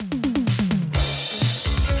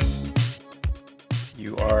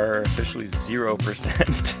are officially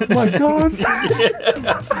 0%. Oh my gosh.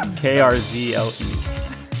 KRZLE.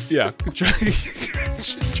 Yeah.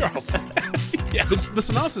 Charles. Yeah. The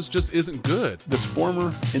synopsis just isn't good. This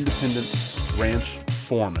former independent ranch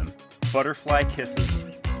foreman. Butterfly kisses.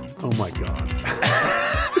 Oh my god.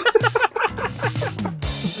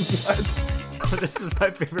 What? This is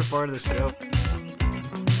my favorite part of the show.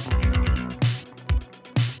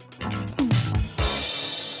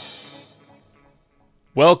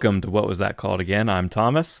 Welcome to What Was That Called Again? I'm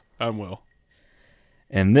Thomas. I'm Will.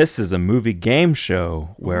 And this is a movie game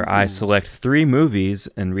show where I select 3 movies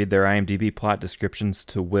and read their IMDb plot descriptions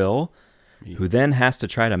to Will, who then has to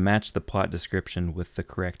try to match the plot description with the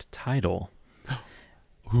correct title.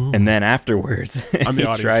 Ooh. And then afterwards, I'm the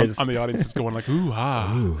audience. I'm the audience that's going like, ooh,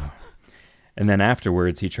 ah. Ooh. And then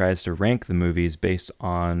afterwards, he tries to rank the movies based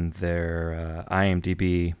on their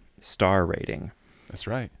IMDb star rating. That's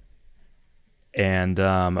right. And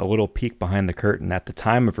a little peek behind the curtain. At the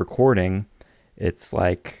time of recording, it's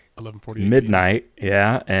like 11:48 midnight.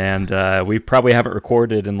 Yeah, and we probably haven't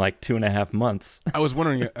recorded in like 2.5 months. I was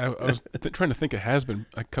wondering. I was trying to think. It has been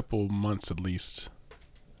a couple months at least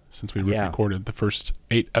since we recorded the first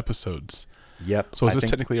 8 episodes. Yep. So is this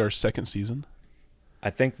technically our second season?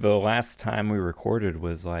 I think the last time we recorded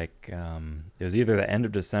was like it was either the end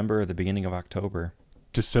of December or the beginning of October.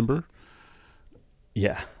 December?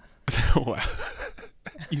 Yeah. Wow.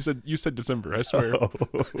 You said December, I swear. Oh,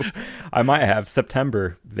 I might have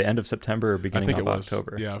September, the end of September or beginning of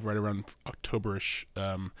October. Yeah, right around October-ish.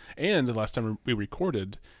 And the last time we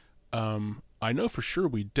recorded, I know for sure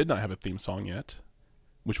we did not have a theme song yet,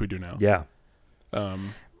 which we do now. Yeah.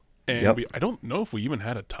 And I don't know if we even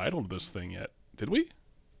had a title to this thing yet. Did we?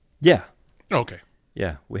 Yeah. Oh, okay.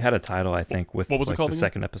 Yeah, we had a title, I think, with what was it called the again?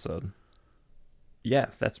 Second episode. Yeah,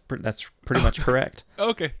 that's pretty much correct.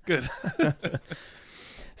 Okay, good.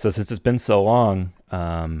 So since it's been so long,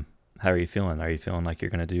 how are you feeling? Are you feeling like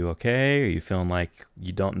you're going to do okay? Are you feeling like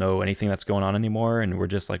you don't know anything that's going on anymore and we're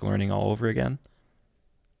just like learning all over again?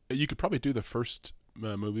 You could probably do the first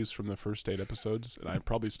movies from the first 8 episodes, and I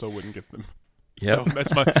probably still wouldn't get them. Yep. So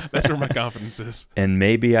that's where my confidence is. And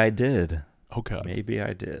maybe I did. Oh, God. Maybe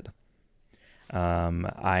I did.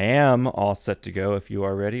 I am all set to go. If you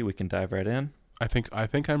are ready, we can dive right in. I think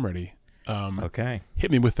I'm ready. Okay. Hit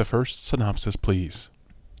me with the first synopsis, please.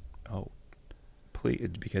 Oh,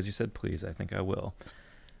 please, because you said please, I think I will.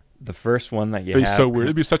 The first one that you It'd be have... so weird.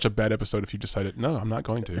 It'd be such a bad episode if you decided, no, I'm not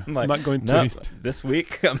going to. I'm not going to. This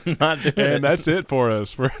week, I'm not doing it. And that's it for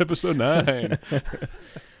us for episode 9.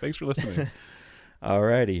 Thanks for listening.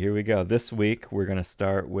 Alrighty, here we go. This week, we're going to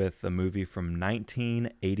start with a movie from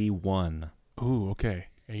 1981. Ooh, okay.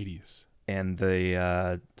 80s. And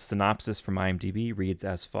the synopsis from IMDb reads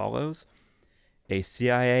as follows. A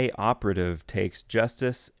CIA operative takes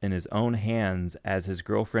justice in his own hands as his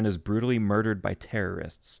girlfriend is brutally murdered by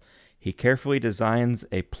terrorists. He carefully designs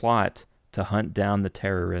a plot to hunt down the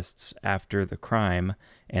terrorists after the crime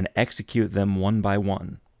and execute them one by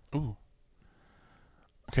one. Ooh.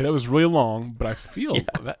 Okay, that was really long, but I feel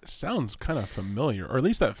that sounds kind of familiar, or at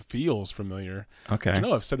least that feels familiar. Okay. I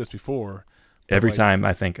know I've said this before. Every time,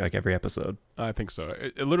 I think, like every episode. I think so.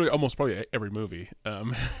 It literally almost probably every movie,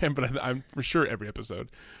 but I'm for sure every episode.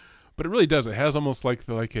 But it really does. It has almost like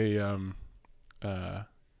a I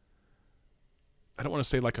don't want to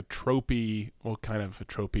say like a tropey, well, kind of a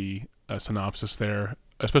tropey synopsis there,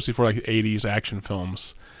 especially for like 80s action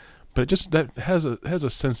films. But it just that has a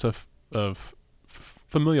sense of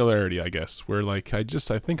familiarity, I guess, where like I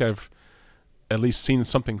think I've at least seen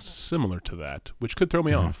something similar to that, which could throw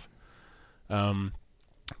me off.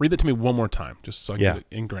 Read that to me one more time, just so I get it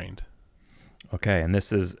ingrained. Okay, and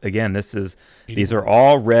these are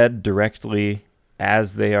all read directly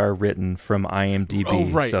as they are written from IMDb. Oh,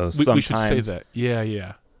 right. So we should say that.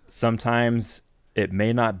 Yeah. Sometimes it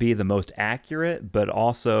may not be the most accurate, but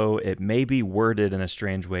also it may be worded in a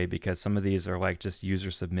strange way because some of these are like just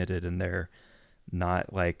user submitted and they're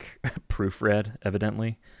not like proofread,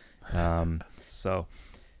 evidently. So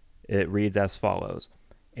it reads as follows.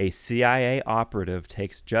 A CIA operative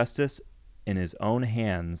takes justice in his own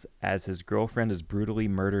hands as his girlfriend is brutally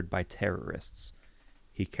murdered by terrorists.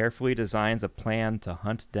 He carefully designs a plan to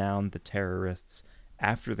hunt down the terrorists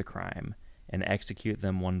after the crime and execute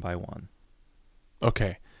them one by one.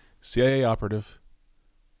 Okay. CIA operative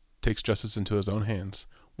takes justice into his own hands,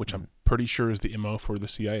 which I'm pretty sure is the MO for the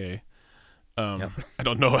CIA. I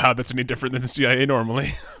don't know how that's any different than the CIA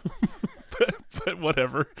normally. But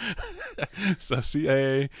whatever. So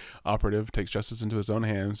CIA operative takes justice into his own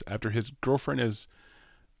hands after his girlfriend is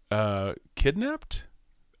kidnapped?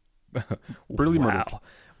 Brutally murdered.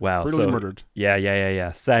 Wow. Brutally murdered. Yeah.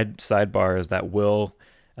 Sidebar is that Will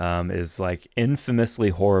is like infamously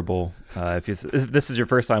horrible. If this is your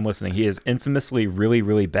first time listening, he is infamously really,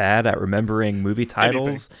 really bad at remembering movie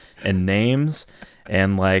titles and names.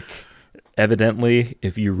 And like, evidently,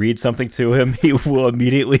 if you read something to him, he will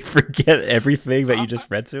immediately forget everything that you just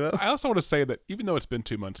read to him. I also want to say that even though it's been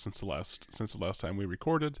 2 months since the last time we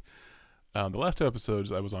recorded, the last 2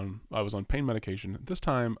 episodes I was on pain medication. This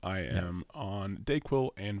time I am on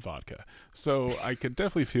Dayquil and vodka, so I could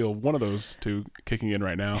definitely feel one of those two kicking in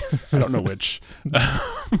right now. I don't know which. But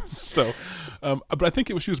I think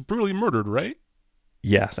she was brutally murdered, right?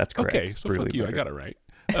 Yeah, that's correct. Okay, so brutally fuck you, murdered. I got it right.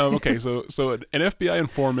 Okay, so an FBI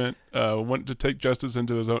informant went to take justice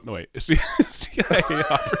into his own. No wait, CIA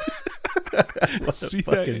operative. What a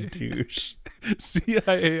fucking douche.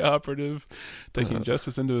 CIA operative taking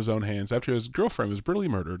justice into his own hands after his girlfriend was brutally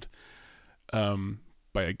murdered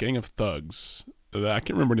by a gang of thugs. I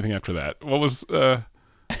can't remember anything after that. What was? Do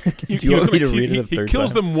you want me to read it a third He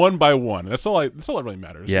kills time? them one by one. That's all that really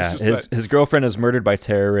matters. Yeah, It's just his girlfriend is murdered by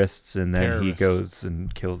terrorists, and then he Terrorists. goes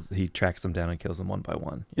and he tracks them down and kills them one by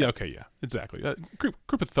one. Yeah. Okay. Yeah. Exactly.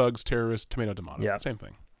 Group of thugs, terrorists, tomato. Yeah. Same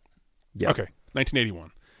thing. Yeah. Okay.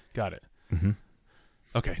 1981. Got it. Mm-hmm.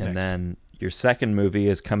 Okay. And next. then your second movie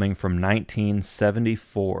is coming from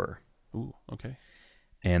 1974. Ooh. Okay.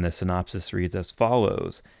 And the synopsis reads as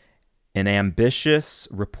follows. An ambitious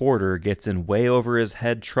reporter gets in way over his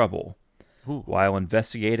head trouble Ooh. while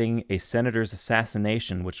investigating a senator's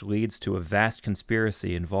assassination, which leads to a vast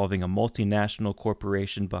conspiracy involving a multinational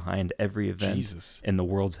corporation behind every event Jesus. in the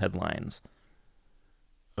world's headlines.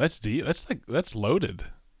 That's deep. That's loaded.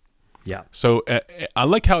 Yeah. So I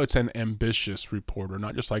like how it's an ambitious reporter,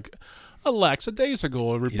 not just like a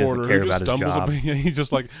lackadaisical reporter care who just about his stumbles job. up. He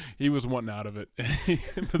just like he was wanting out of it,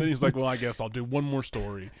 but then he's like, "Well, I guess I'll do one more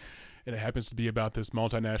story," and it happens to be about this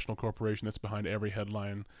multinational corporation that's behind every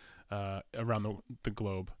headline around the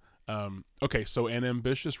globe. Okay, so an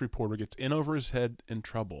ambitious reporter gets in over his head in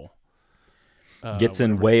trouble. Gets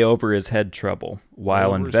in way over his head trouble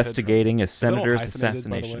while over his head trouble. A Is that all senator's hyphenated, by the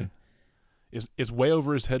assassination. way? Is way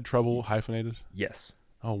over his head trouble hyphenated? Yes.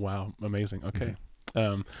 Oh wow, amazing. Okay.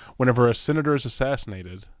 Whenever a senator is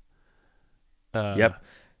assassinated. Yep.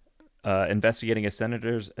 Investigating a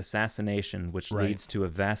senator's assassination, which Right. leads to a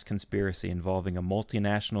vast conspiracy involving a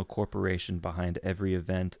multinational corporation behind every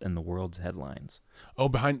event in the world's headlines. Oh,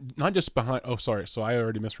 not just behind. Oh, sorry. So I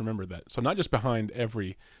already misremembered that. So not just behind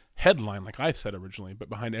every headline, like I said originally, but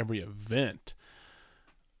behind every event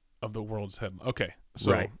of the world's headline. Okay.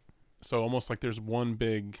 So, Right. So almost like there's one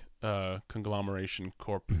big conglomeration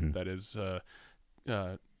corp that is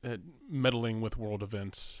meddling with world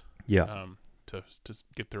events. Yeah. To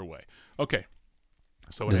get their way. Okay.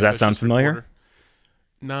 So Does that sound familiar? Reporter,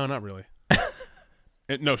 no, not really.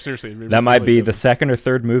 No, seriously. That might be the doesn't. second or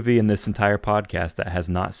third movie in this entire podcast that has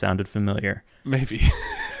not sounded familiar. Maybe.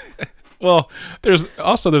 Well, there's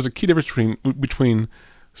a key difference between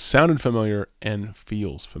sounded familiar and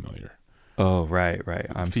feels familiar. Oh, right.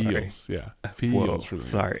 I'm feels, sorry. yeah. Feels familiar.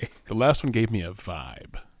 Sorry. The last one gave me a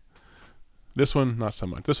vibe. This one, not so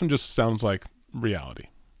much. This one just sounds like reality.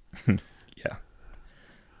 Yeah.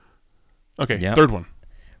 Okay, Yep. third one.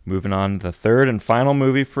 Moving on, the third and final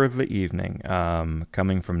movie for the evening,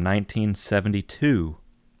 coming from 1972.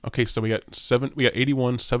 Okay, so we got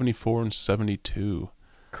 81, 74, and 72.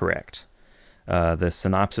 Correct. The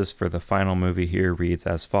synopsis for the final movie here reads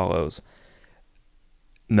as follows.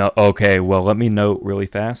 No, okay, well, let me note really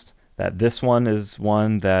fast that this one is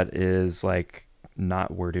one that is like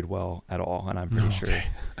not worded well at all, and I'm pretty sure.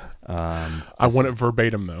 I want it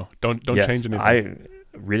verbatim though. Don't yes, change anything.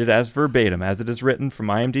 I read it as verbatim, as it is written from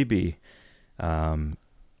IMDb,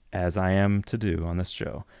 as I am to do on this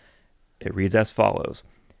show. It reads as follows.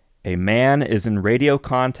 A man is in radio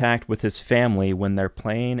contact with his family when their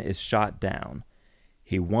plane is shot down.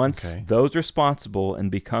 He wants those responsible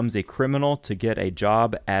and becomes a criminal to get a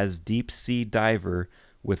job as deep-sea diver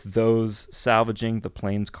with those salvaging the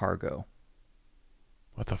plane's cargo.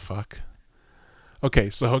 What the fuck?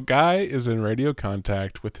 Okay, so a guy is in radio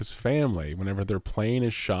contact with his family whenever their plane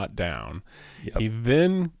is shot down. Yep. He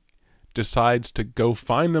then decides to go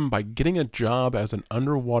find them by getting a job as an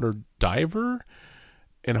underwater diver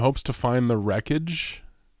in hopes to find the wreckage.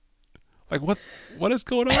 Like what is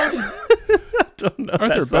going on? I don't know.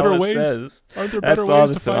 Aren't there better ways? Aren't there better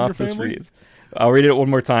ways to find your family? Reads. I'll read it one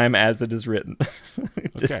more time as it is written,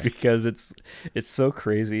 just Okay. because it's so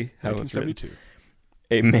crazy how it's written. 1972.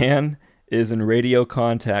 A man is in radio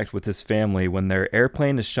contact with his family when their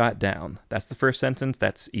airplane is shot down. That's the first sentence.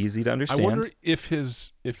 That's easy to understand. I wonder if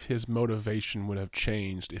his motivation would have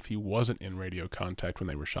changed if he wasn't in radio contact when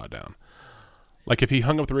they were shot down. Like if he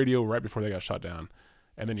hung up the radio right before they got shot down,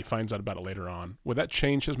 and then he finds out about it later on. Would that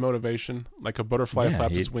change his motivation? Like a butterfly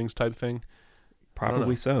flaps its wings type thing?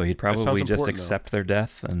 Probably so. He'd probably just accept their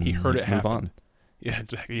death and he heard it move happen. on. Yeah,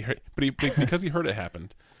 exactly. Because he heard it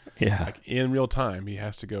happened. Yeah. Like in real time, he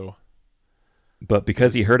has to go. But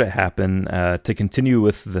because he heard it happen, to continue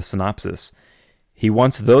with the synopsis, he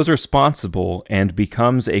wants those responsible and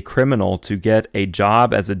becomes a criminal to get a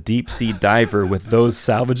job as a deep-sea diver with those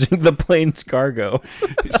salvaging the plane's cargo.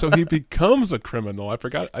 So he becomes a criminal. I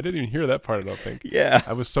forgot. I didn't even hear that part, I don't think. Yeah.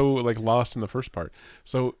 I was so lost in the first part.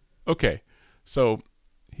 So, okay. So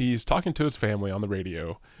he's talking to his family on the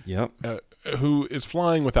radio. Yep. Who is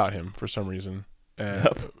flying without him for some reason.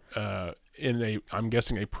 Yep. In I'm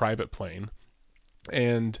guessing a private plane.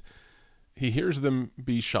 And he hears them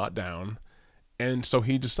be shot down. And so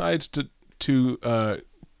he decides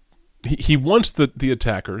he wants the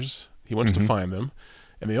attackers. He wants to find them.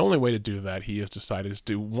 And the only way to do that, he has decided, is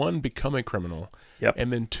to, 1, become a criminal. Yep.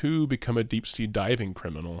 And then 2, become a deep-sea diving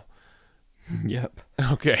criminal. Yep.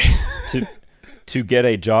 Okay. to get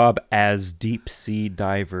a job as deep-sea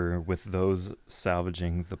diver with those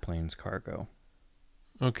salvaging the plane's cargo.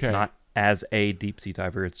 Okay. Not as a deep-sea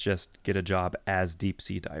diver. It's just get a job as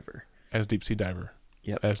deep-sea diver. As deep-sea diver.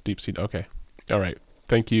 Yep. As deep-sea. Okay. All right.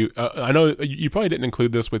 Thank you. I know you probably didn't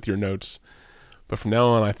include this with your notes, but from now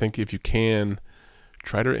on, I think if you can,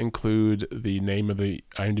 try to include the name of the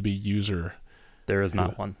IMDb user. There is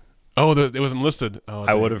not one. Oh, it wasn't listed. Oh,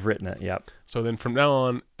 I would have written it. Yep. So then, from now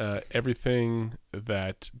on, everything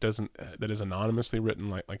that is anonymously written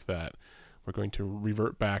like that, we're going to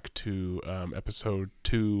revert back to episode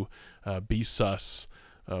 2, Be Sus,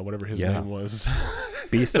 whatever his name was.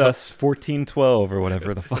 Be Sus 1412 or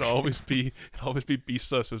whatever the fuck. It'll always be Be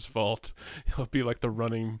Sus's fault. He'll be like the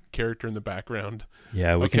running character in the background.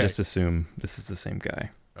 Yeah, we can just assume this is the same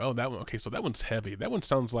guy. Oh, that one. Okay, so that one's heavy. That one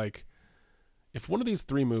sounds like if one of these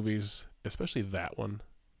 3 movies, especially that one,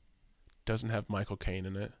 doesn't have Michael Caine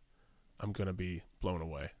in it, I'm gonna be blown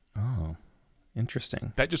away. Oh,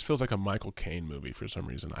 interesting. That just feels like a Michael Caine movie for some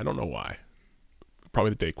reason. I don't know why.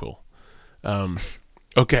 Probably the Dayquil.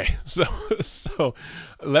 Okay, so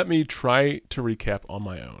let me try to recap on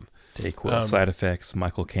my own. Dayquil, side effects,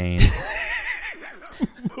 Michael Caine.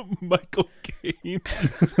 Michael Caine.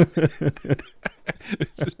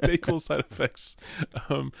 Dayquil side effects.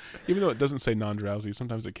 Even though it doesn't say non-drowsy,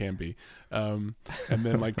 sometimes it can be. And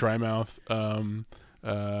then like dry mouth,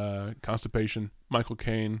 constipation, Michael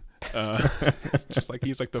Caine. It's just like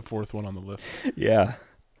he's like the 4th one on the list. Yeah.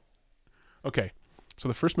 Okay, so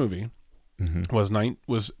the first movie was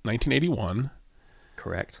 1981.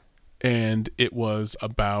 Correct. And it was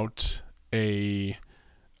about a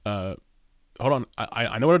hold on,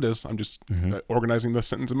 I know what it is. I'm just organizing the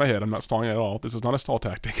sentence in my head. I'm not stalling at all. This is not a stall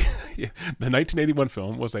tactic. The 1981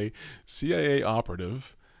 film was a CIA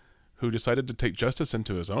operative who decided to take justice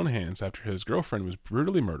into his own hands after his girlfriend was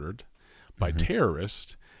brutally murdered by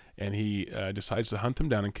terrorists, and he decides to hunt them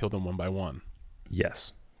down and kill them one by one.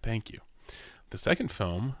 Yes. Thank you. The second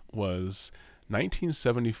film was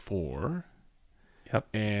 1974. Yep.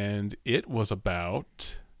 And it was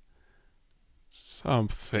about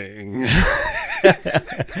something.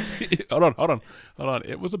 Hold on.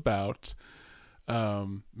 It was about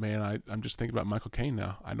I'm just thinking about Michael Caine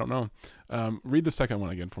now. I don't know. Read the second one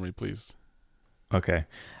again for me, please. Okay.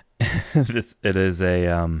 It is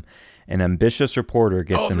an ambitious reporter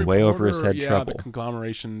gets in way over his head trouble. The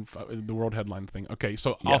conglomeration, the world headline thing. Okay,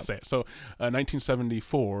 so I'll say it. So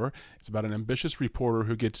 1974, it's about an ambitious reporter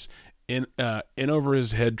who gets in over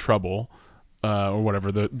his head trouble, or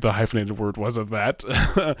whatever the hyphenated word was of that,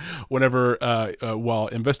 whenever while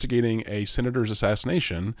investigating a senator's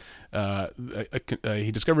assassination,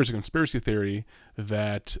 he discovers a conspiracy theory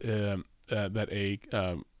that a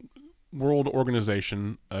world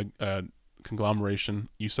organization, conglomeration.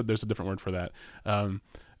 You said there's a different word for that.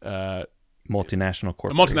 Multinational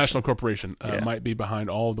corporation. A multinational corporation might be behind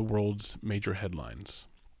all of the world's major headlines.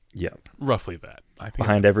 Yeah. Roughly that. I think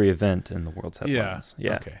behind every event in the world's headlines.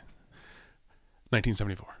 Yeah. Okay.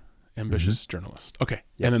 1974. Ambitious journalist. Okay.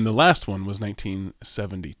 Yep. And then the last one was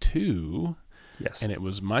 1972. Yes. And it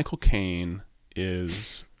was Michael Caine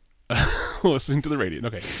is listening to the radio.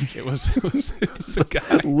 Okay. It was a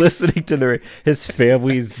guy listening to his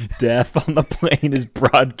family's death on the plane is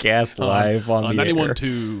broadcast live on the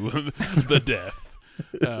 91.2 the death.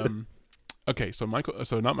 Okay, so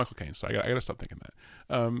not Michael Caine. So I got to stop thinking that.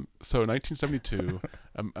 So 1972,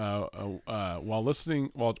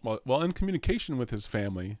 while in communication with his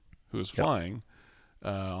family, who is flying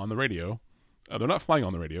on the radio, they're not flying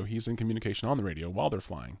on the radio. He's in communication on the radio while they're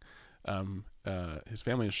flying. His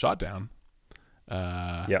family is shot down.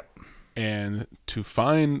 And to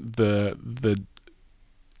find the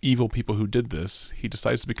evil people who did this, he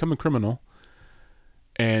decides to become a criminal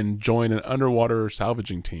and join an underwater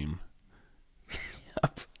salvaging team.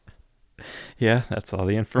 Yep. Yeah, that's all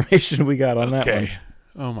the information we got on that one.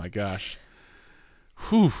 Oh my gosh.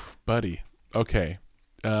 Whew, buddy. Okay.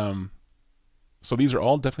 So these are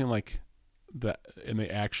all definitely like the in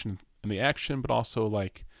the action, but also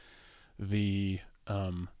like the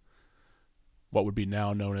what would be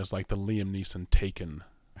now known as like the Liam Neeson Taken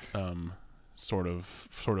sort of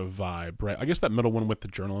vibe, right? I guess that middle one with the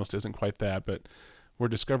journalist isn't quite that, but we're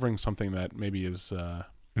discovering something that maybe is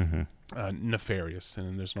nefarious,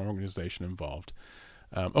 and there's an organization involved.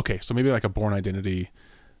 Okay, so maybe like a Born Identity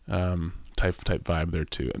type vibe there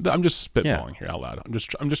too. I'm just spitballing here out loud. I'm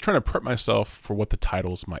just trying to prep myself for what the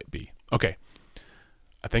titles might be. Okay,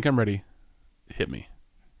 I think I'm ready. Hit me.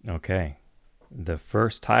 Okay, the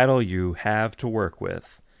first title you have to work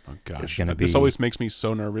with. Oh gosh, is gonna be... This always makes me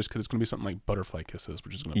so nervous because it's going to be something like Butterfly Kisses,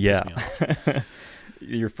 which is going to piss me off.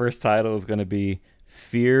 Your first title is going to be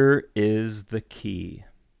Fear is the Key.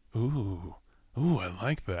 Ooh, I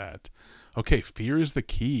like that. Okay, fear is the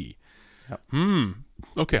key. Yep.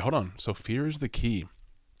 Okay, hold on. So fear is the key.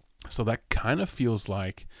 So that kind of feels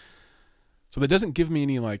like, so that doesn't give me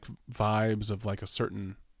any like vibes of like a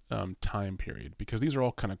certain time period, because these are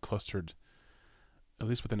all kind of clustered at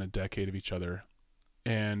least within a decade of each other.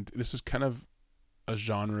 And this is kind of a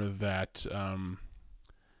genre that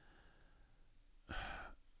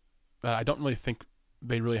I don't really think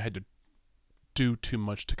they really had to do too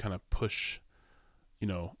much to kind of push,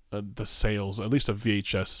 the sales, at least a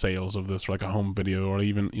VHS sales of this, or like a home video, or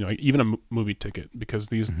even a movie ticket, because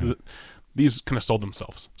these kind of sold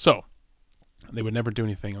themselves. So they would never do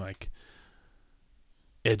anything like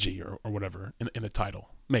edgy or whatever in the title,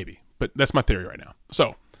 maybe, but that's my theory right now.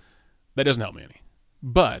 So that doesn't help me any.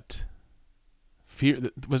 But fear,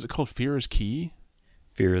 was it called Fear is Key?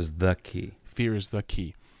 Fear is the Key. Fear is the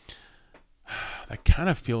Key. That kind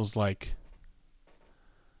of feels like,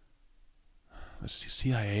 let's see,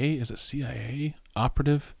 CIA? Is it CIA?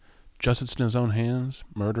 Operative? Justice in his own hands?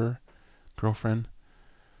 Murder? Girlfriend?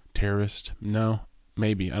 Terrorist? No.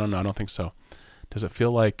 Maybe. I don't know. I don't think so. Does it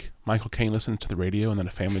feel like Michael Caine listened to the radio and then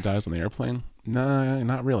a family dies on the airplane? No,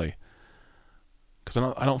 not really. Because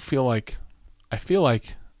I don't feel like... I feel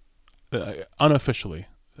like, unofficially,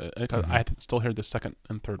 I still hear the second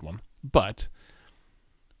and third one, but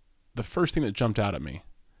the first thing that jumped out at me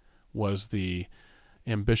was the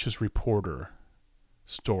ambitious reporter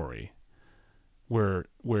story, where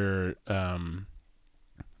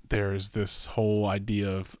there's this whole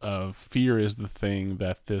idea of fear is the thing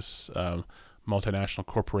that this multinational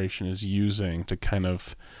corporation is using to kind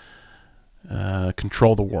of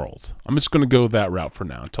control the world. I'm just going to go that route for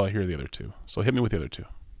now until I hear the other two. So hit me with the other two.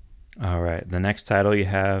 All right. The next title you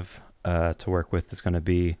have to work with is going to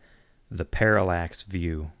be The Parallax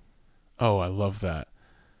View. Oh, I love that.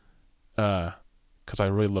 Because I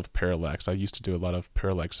really love parallax. I used to do a lot of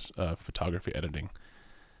parallax photography editing.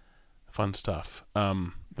 Fun stuff.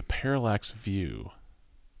 The Parallax View.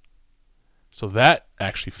 So that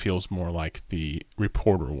actually feels more like the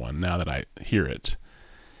reporter one now that I hear it.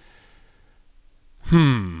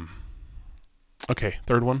 Okay,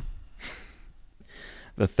 third one.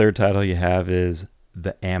 The third title you have is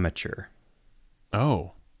The Amateur.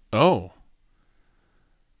 Oh.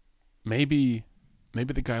 Maybe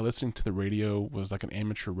the guy listening to the radio was like an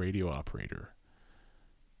amateur radio operator.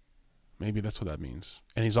 Maybe that's what that means.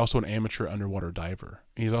 And he's also an amateur underwater diver.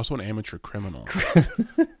 And he's also an amateur criminal.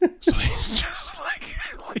 So he's just like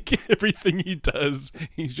everything he does,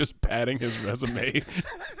 he's just padding his resume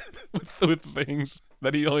with things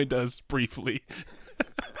that he only does briefly.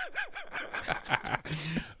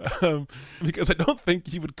 Because I don't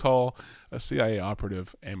think you would call a CIA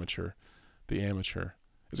operative amateur. The Amateur.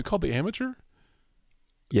 Is it called The Amateur?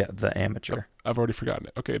 Yeah, The Amateur. I've already forgotten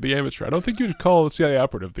it. Okay, The Amateur. I don't think you would call a CIA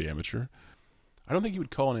operative The Amateur. I don't think you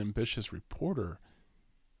would call an ambitious reporter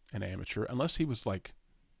an amateur, unless he was like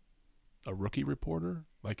a rookie reporter,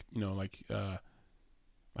 like he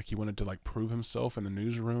wanted to like prove himself in the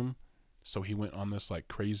newsroom, so he went on this like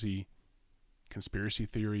crazy conspiracy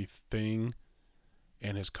theory thing,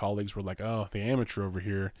 and his colleagues were like, "Oh, the amateur over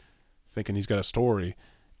here, thinking he's got a story,"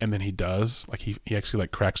 and then he does, like he actually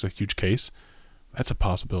like cracks a huge case. That's a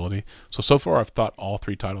possibility. So far I've thought all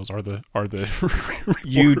three titles are the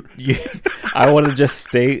You I want to just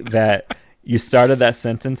state that you started that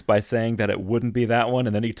sentence by saying that it wouldn't be that one,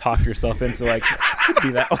 and then you talked yourself into like it could be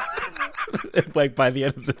that one. Like by the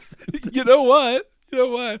end of this sentence. You know what?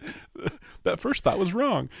 That first thought was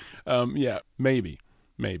wrong. Yeah, maybe.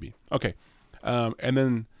 Okay. And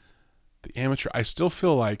then the amateur, I still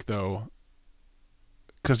feel like, though,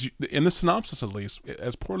 because in the synopsis, at least,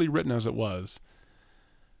 as poorly written as it was,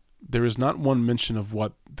 there is not one mention of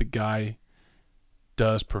what the guy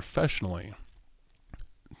does professionally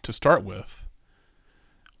to start with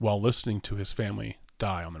while listening to his family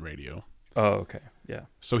die on the radio. Oh, okay. Yeah.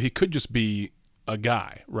 So he could just be a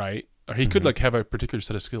guy, right? Or he could like have a particular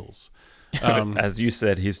set of skills. As you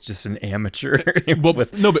said, he's just an amateur. Well,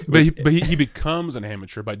 but he becomes an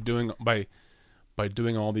amateur by doing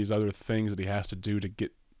all these other things that he has to do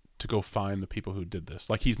to go find the people who did this.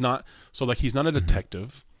 Like he's not a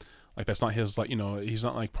detective. Like that's not his, like, you know, he's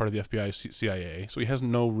not like part of the FBI or CIA. So he has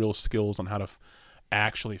no real skills on how to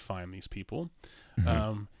actually find these people.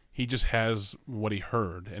 He just has what he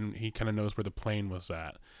heard, and he kind of knows where the plane was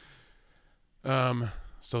at.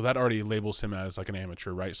 So that already labels him as like an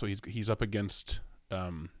amateur, right? So he's up against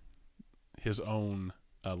his own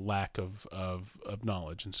lack of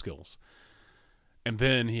knowledge and skills, and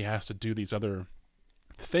then he has to do these other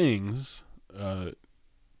things,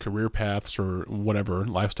 career paths or whatever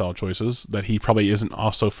lifestyle choices that he probably isn't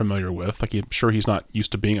also familiar with. Like I'm sure he's not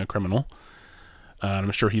used to being a criminal.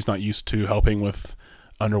 I'm sure he's not used to helping with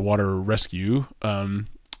underwater rescue.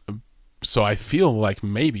 So I feel like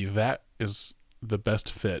maybe that is the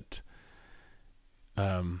best fit.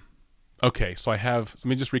 Okay, so let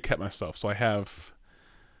me just recap myself. So I have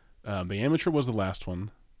the amateur was the last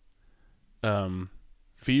one.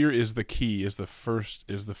 Fear is the key is the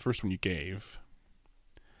first one you gave.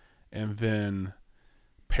 And then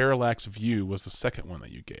parallax view was the second one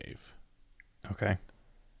that you gave. Okay.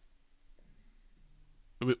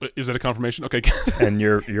 Is that a confirmation? Okay. And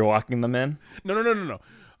you're walking them in? No.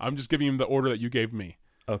 I'm just giving him the order that you gave me.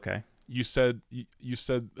 Okay. You said the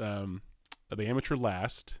amateur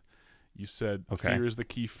last. You said fear is the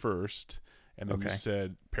key first, and then you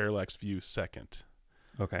said parallax view second.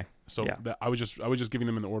 Okay. So I was just giving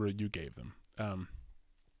them in the order you gave them.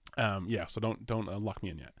 Yeah. So don't lock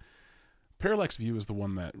me in yet. Parallax view is the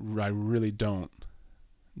one that I really don't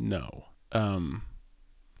know.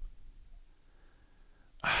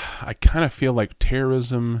 I kind of feel like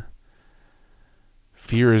terrorism,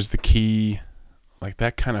 fear is the key. Like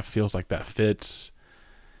that kind of feels like that fits.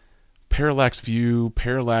 Parallax view,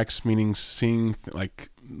 parallax meaning seeing,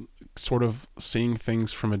 sort of seeing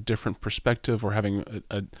things from a different perspective, or having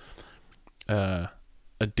a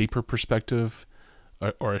deeper perspective,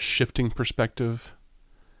 or a shifting perspective.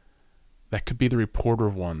 That could be the reporter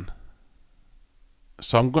one.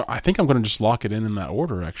 So I think I'm going to just lock it in that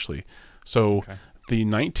order, actually. So the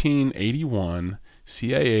 1981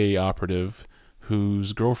 CIA operative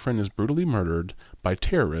whose girlfriend is brutally murdered by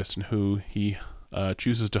terrorists and who he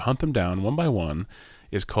chooses to hunt them down one by one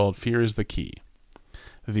is called Fear is the Key.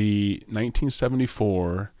 The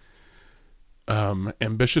 1974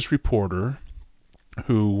 ambitious reporter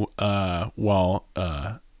who, while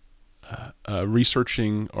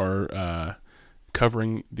researching or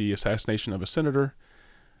covering the assassination of a senator,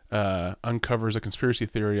 uncovers a conspiracy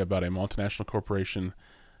theory about a multinational corporation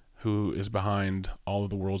who is behind all of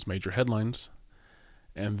the world's major headlines.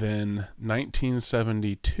 And then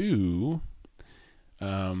 1972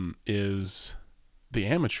 is The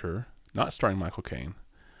Amateur, not starring Michael Caine,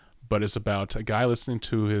 but it's about a guy listening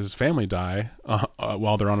to his family die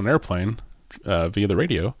while they're on an airplane via the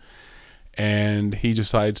radio. And he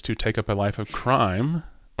decides to take up a life of crime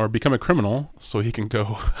or become a criminal so he can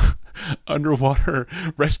go underwater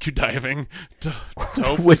rescue diving to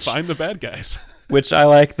hopefully find the bad guys. Which I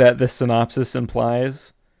like that the synopsis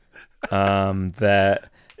implies that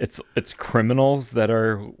it's criminals that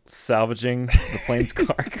are salvaging the plane's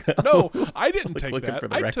cargo. No, I didn't take that.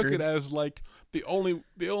 I records. took it as like the only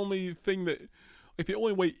thing that, like, the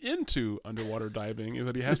only way into underwater diving is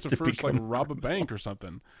that he has to first like rob a bank or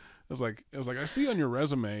something. It was like I see on your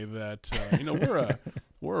resume that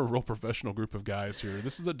we're a real professional group of guys here.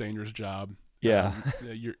 This is a dangerous job. Yeah,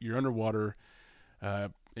 you're underwater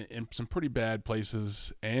in some pretty bad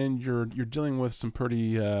places, and you're dealing with some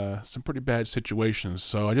pretty bad situations.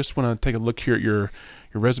 So I just want to take a look here at your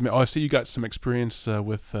resume. Oh, I see you got some experience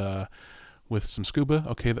with some scuba.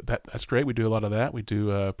 Okay, that's great. We do a lot of that. We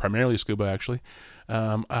do primarily scuba, actually.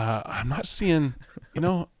 I'm not seeing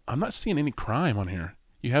any crime on here.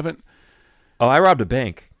 You haven't? Oh, I robbed a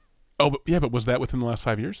bank. Oh, but was that within the last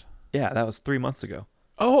 5 years? Yeah, that was 3 months ago.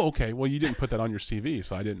 Oh, okay. Well, you didn't put that on your CV,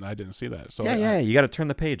 so I didn't see that. So Yeah, you got to turn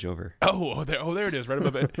the page over. there it is, right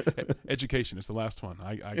above education. It's the last one.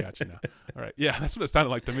 I got you now. All right. Yeah, that's what it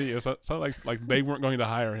sounded like to me. It sounded like they weren't going to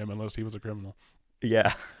hire him unless he was a criminal.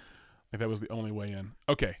 Yeah. Like that was the only way in.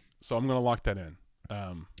 Okay, so I'm gonna lock that in.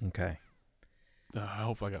 Okay. I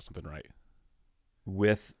hope I got something right.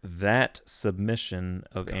 With that submission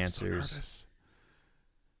of answers,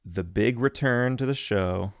 the big return to the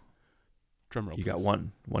show. Drum roll, you please. got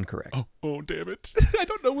one correct. Oh, damn it! I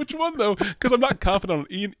don't know which one though, because I'm not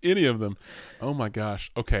confident on any of them. Oh my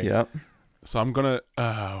gosh. Okay. Yep. So I'm gonna.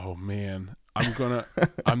 Oh man. I'm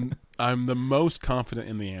the most confident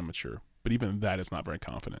in the amateur, but even that is not very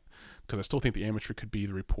confident because I still think the amateur could be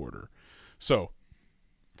the reporter. So,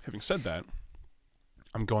 having said that,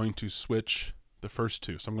 I'm going to switch the first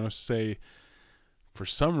two. So I'm going to say, for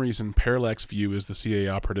some reason, Parallax View is the CIA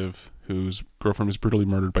operative whose girlfriend was brutally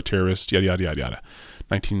murdered by terrorists, yada, yada, yada, yada,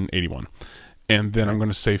 1981. And then I'm going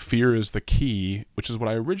to say Fear is the Key, which is what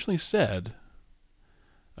I originally said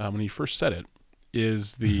when he first said it,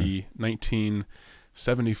 is the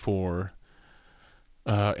 1974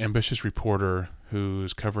 ambitious reporter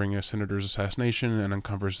who's covering a senator's assassination and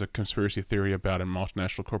uncovers a conspiracy theory about a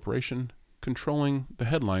multinational corporation controlling the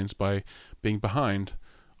headlines by being behind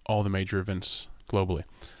all the major events globally.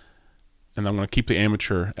 And I'm going to keep the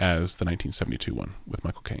amateur as the 1972 one with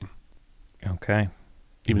Michael Caine. Okay.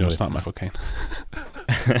 Even though it's not Michael Caine.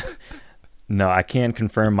 No, I can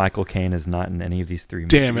confirm Michael Caine is not in any of these three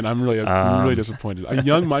movies. Damn it, I'm really disappointed. A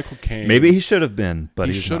young Michael Caine. Maybe he should have been, but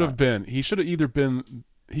he should have been. He should have either been.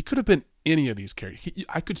 He could have been any of these characters.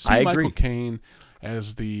 I could see Michael Caine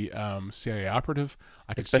as the CIA operative.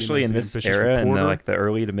 I could especially see him in as this the ambitious era, reporter. in the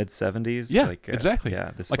early to mid 70s. Yeah, exactly.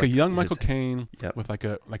 Yeah, this like a young Michael Caine yep. with like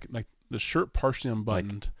the shirt partially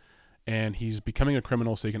unbuttoned, and he's becoming a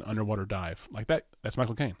criminal so he can underwater dive like that. That's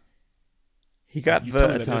Michael Caine. He got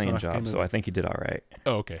the Italian job, so I think he did all right.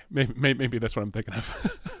 Oh, okay. Maybe that's what I'm thinking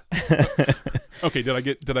of. Okay,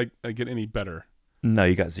 did I get any better? No,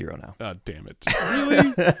 you got 0 now. Oh, damn it.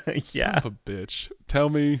 Really? Yeah. Son of a bitch. Tell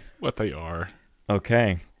me what they are.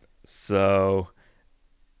 Okay. So,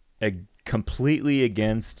 completely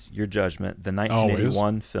against your judgment, the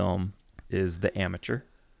 1981 film is The Amateur.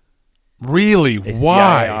 Really? A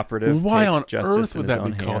Why? CIA operative Why takes on justice earth in would his that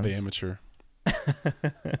be own called The hands. Amateur?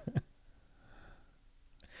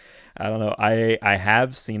 I don't know. I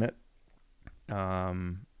have seen it.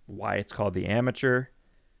 Why it's called The Amateur,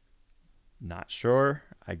 not sure.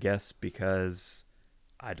 I guess because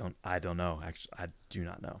I don't know. Actually, I do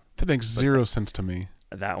not know. That makes zero sense to me.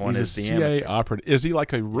 That one He's is a the CIA amateur. operative. Is he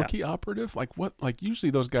like a rookie operative? Like what? Like usually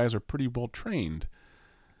those guys are pretty well trained.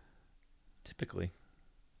 Typically.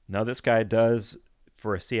 No, this guy does,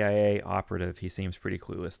 for a CIA operative, he seems pretty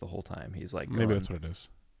clueless the whole time. He's like, maybe that's what it is.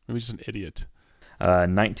 Maybe he's just an idiot.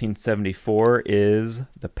 1974 is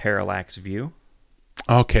The Parallax View.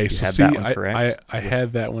 Okay, so see, I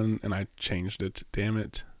had that one and I changed it. Damn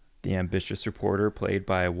it. The ambitious reporter played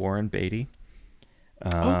by Warren Beatty.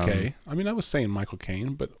 Okay. I mean, I was saying Michael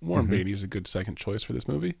Caine, but Warren Beatty is a good second choice for this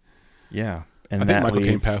movie. Yeah. And I think Michael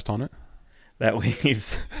Caine passed on it. That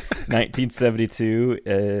leaves 1972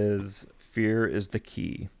 is Fear is the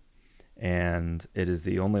Key. And it is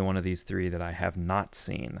the only one of these three that I have not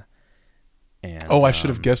seen. And I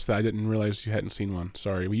should have guessed that. I didn't realize you hadn't seen one.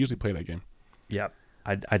 Sorry. We usually play that game. Yep.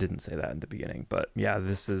 I didn't say that in the beginning. But yeah,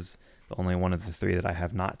 this is the only one of the three that I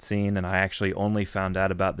have not seen. And I actually only found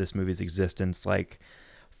out about this movie's existence like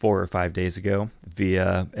 4 or 5 days ago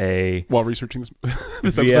via while researching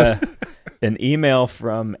this via episode. an email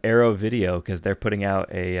from Arrow Video, because they're putting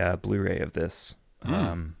out a Blu-ray of this.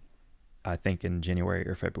 I think in January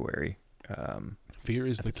or February. Fear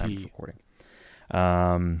is the Key. Recording.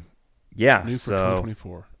 Yeah. New for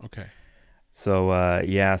 2024. Okay. So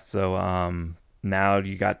now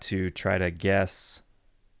you got to try to guess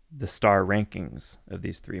the star rankings of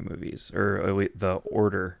these three movies, or the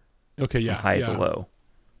order. Okay, from high to low.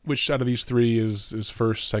 Which out of these three is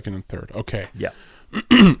first, second, and third? Okay. Yeah.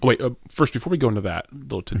 Wait. First, before we go into that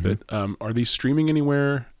little tidbit, are these streaming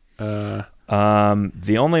anywhere? The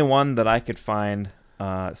only one that I could find.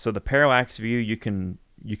 So the Parallax View you can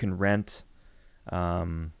rent.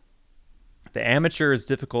 The Amateur is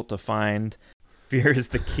difficult to find. Fear is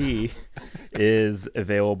the Key is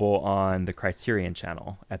available on the Criterion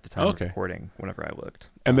channel at the time of recording, whenever I looked.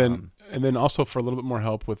 And then also for a little bit more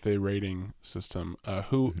help with the rating system,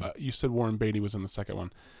 you said Warren Beatty was in the second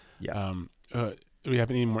one. Yeah. Do we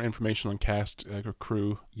have any more information on cast or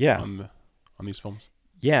crew on these films?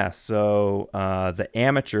 Yeah, so The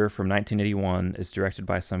Amateur from 1981 is directed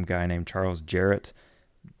by some guy named Charles Jarrett.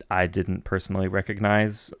 I didn't personally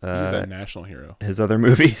recognize he's a national hero. his other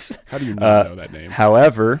movies. How do you not know that name?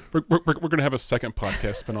 However, we're going to have a second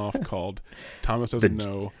podcast spinoff called Thomas Doesn't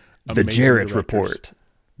Know the Amazing Jarrett Directors. Report.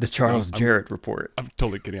 The Charles Jarrett Report. I'm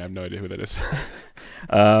totally kidding. I have no idea who that is.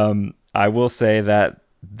 I will say that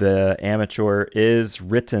The Amateur is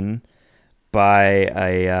written by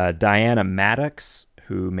a Diana Maddox,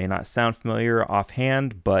 who may not sound familiar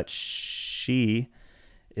offhand, but she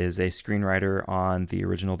is a screenwriter on the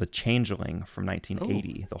original The Changeling from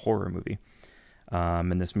 1980, the horror movie.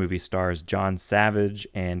 And this movie stars John Savage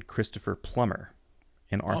and Christopher Plummer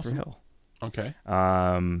and Arthur Hill. Okay.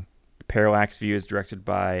 Parallax View is directed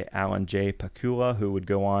by Alan J. Pakula, who would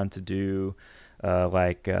go on to do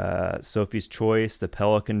Sophie's Choice, The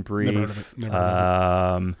Pelican Brief, Never heard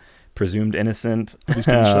of it. Presumed Innocent, These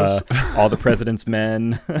TV shows. All the President's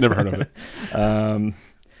Men. Never heard of it.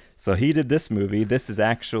 So he did this movie. This is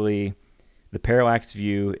actually, The Parallax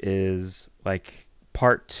View is like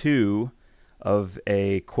part 2 of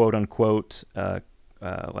a quote unquote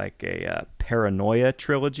paranoia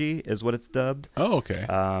trilogy is what it's dubbed. Oh, okay.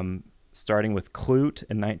 Starting with Clute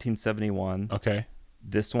in 1971. Okay.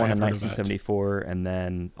 This one in 1974, and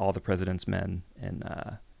then All the President's Men in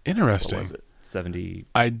interesting. What was it?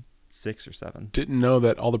 76 or 7. Didn't know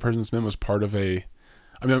that All the President's Men was part of a.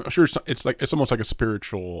 I mean, I'm sure it's almost like a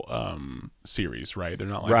spiritual series, right? They're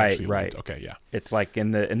not like right. Okay, yeah. It's like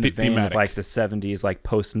in the vein thematic. of like the 70s, like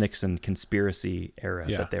post Nixon conspiracy era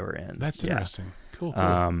that they were in. That's interesting. Cool.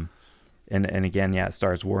 And again, it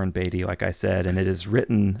stars Warren Beatty, like I said, and it is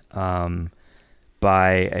written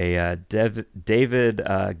by a David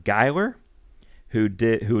Giler, who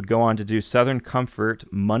would go on to do Southern Comfort,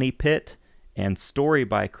 Money Pit, and story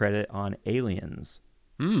by credit on Aliens.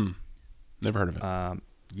 Never heard of it.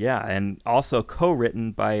 And also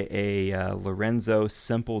co-written by a Lorenzo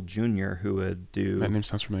Semple Jr., who would do... That name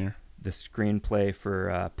sounds familiar. The screenplay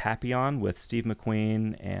for Papillon with Steve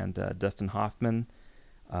McQueen and Dustin Hoffman.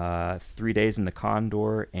 3 Days in the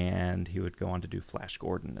Condor, and he would go on to do Flash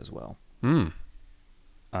Gordon as well. And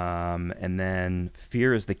then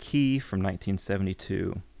Fear is the Key from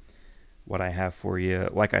 1972. What I have for you,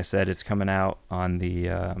 like I said, it's coming out on the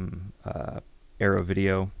Arrow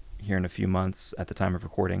Video here in a few months at the time of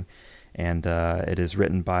recording, and it is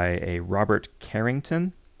written by a Robert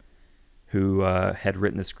Carrington, who had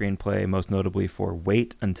written the screenplay most notably for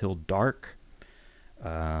Wait Until Dark,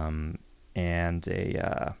 and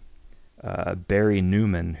a Barry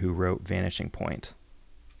Newman, who wrote Vanishing Point.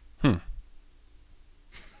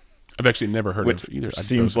 I've actually never heard of either. It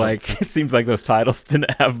seems like those titles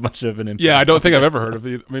didn't have much of an impact. Yeah, I don't think I've ever heard of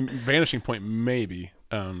it. I mean, Vanishing Point, maybe.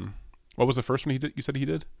 What was the first one he did? You said he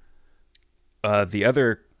did?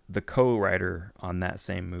 The co-writer on that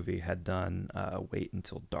same movie had done Wait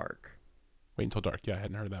Until Dark. Wait Until Dark. Yeah, I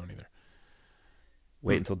hadn't heard of that one either.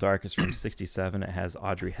 Wait Until Dark is from 1967. It has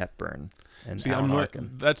Audrey Hepburn and Alan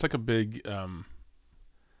Arkin. That's like a big, I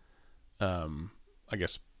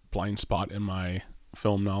guess, blind spot in my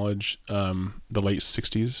film knowledge. The late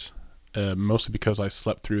 60s, mostly because I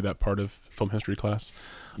slept through that part of film history class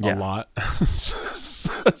a lot.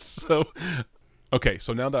 So, okay,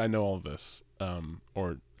 so now that I know all of this,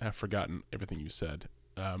 or have forgotten everything you said,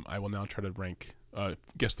 I will now try to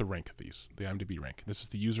guess the rank of these, the IMDb rank. This is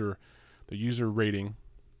the user rating,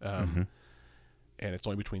 and it's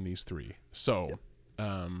only between these three. So,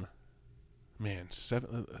 man,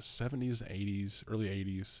 70s, 80s, early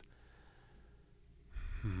 80s,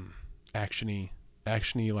 actiony,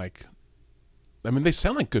 like, I mean, they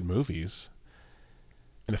sound like good movies,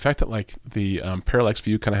 and the fact that like the Parallax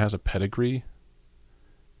View kind of has a pedigree,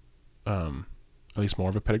 at least more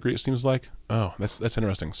of a pedigree, it seems like. Oh, that's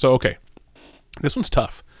interesting. So, okay, this one's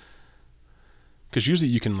tough because usually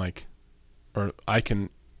you can or I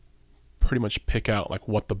can pretty much pick out like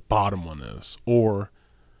what the bottom one is, or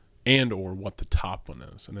what the top one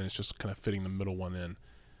is, and then it's just kind of fitting the middle one in.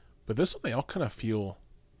 But this one, they all kind of feel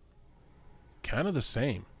kind of the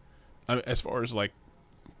same, I mean, as far as like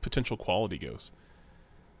potential quality goes.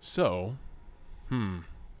 So, I'm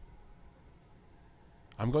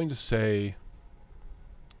going to say,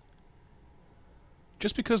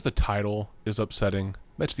 just because the title is upsetting,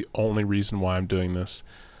 that's the only reason why I'm doing this.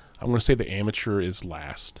 I'm going to say The Amateur is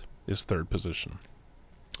third position.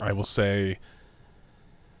 I will say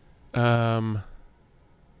Fear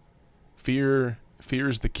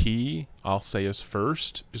is the Key, I'll say, is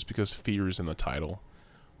first, just because fear is in the title.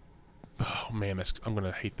 Oh, man, I'm going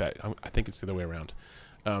to hate that. I think it's the other way around.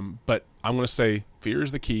 But I'm going to say Fear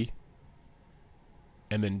is the Key,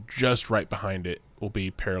 and then just right behind it will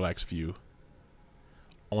be Parallax View.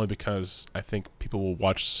 Only because I think people will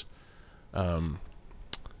watch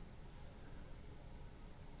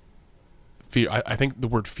fear. I think the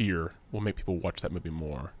word fear will make people watch that movie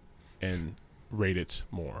more and rate it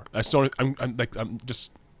more. I'm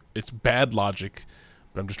just, it's bad logic,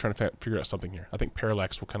 but I'm just trying to figure out something here. I think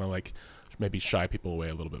Parallax will kind of like maybe shy people away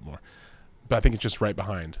a little bit more, but I think it's just right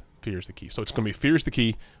behind Fear is the Key. So it's going to be Fear is the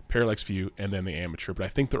Key, Parallax View, and then The Amateur. But I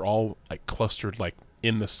think they're all like clustered like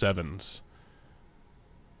in the 7s.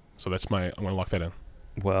 So I'm going to lock that in.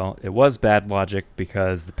 Well, it was bad logic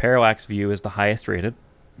because the Parallax View is the highest rated.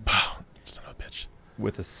 Son of a bitch.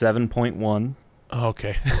 With a 7.1. Oh,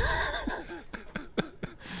 okay.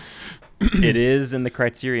 It is in the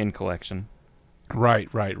Criterion Collection. Right.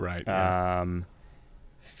 Yeah.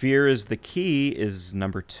 Fear is the Key is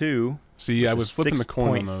number 2. See, I was flipping the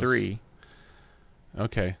coin on those. 6.3.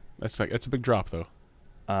 Okay. That's a big drop, though.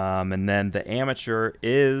 And then The Amateur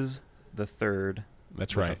is the 3rd.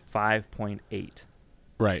 That's with right. a 5.8.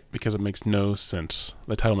 Right, because it makes no sense.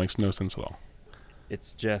 The title makes no sense at all.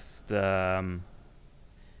 It's just The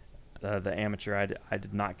Amateur. I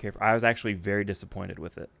did not care for. I was actually very disappointed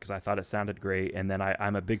with it because I thought it sounded great. And then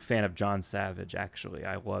I'm a big fan of John Savage, actually.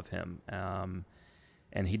 I love him.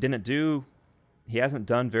 And he hasn't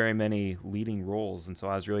done very many leading roles. And so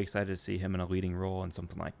I was really excited to see him in a leading role in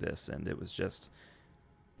something like this. And it was just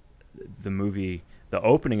the movie. The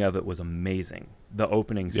opening of it was amazing. The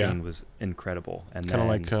opening scene was incredible. And kind of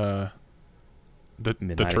like the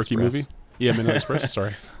Turkey Express. Movie. Yeah, Midnight Express.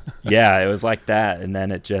 Sorry. Yeah, it was like that, and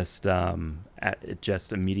then it just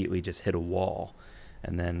immediately just hit a wall,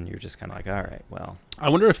 and then you're just kind of like, all right, well. I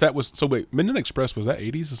wonder if that was Wait, Midnight Express, was that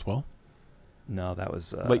 80s as well? No, that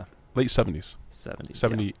was late 70s.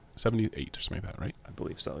 70s. 78 or something like that, right? I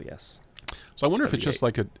believe so. Yes. So I wonder if it's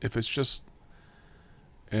just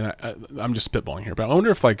and I'm just spitballing here, but I wonder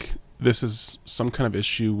if like this is some kind of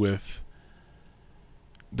issue with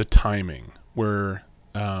the timing where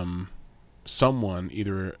someone,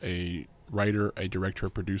 either a writer, a director, a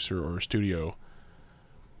producer, or a studio,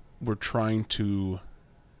 were trying to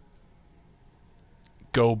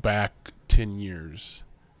go back 10 years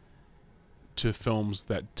to films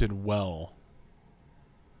that did well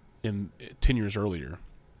in 10 years earlier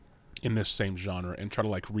in this same genre and try to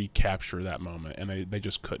like recapture that moment, and they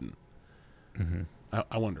just couldn't. Mm-hmm.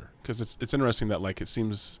 I wonder, because it's interesting that like it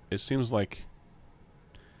seems like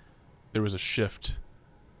there was a shift.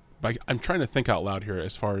 But I'm trying to think out loud here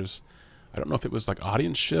as far as, I don't know if it was like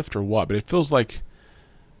audience shift or what, but it feels like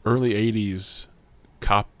early 80s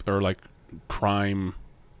cop or like crime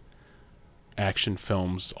action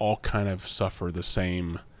films all kind of suffer the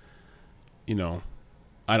same,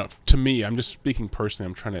 to me, I'm just speaking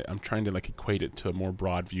personally, I'm trying to like equate it to a more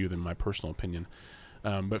broad view than my personal opinion.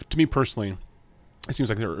 But to me personally, it seems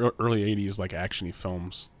like there are early 80s like actiony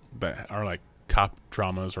films that are like cop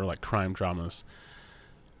dramas or like crime dramas.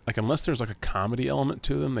 Like, unless there's like a comedy element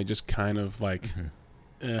to them, they just kind of like,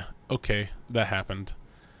 okay, that happened.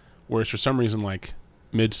 Whereas for some reason, like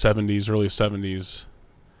mid 70s, early 70s,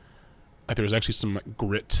 like there was actually some like,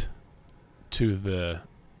 grit to the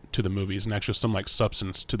movies and actually some like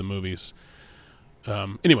substance to the movies.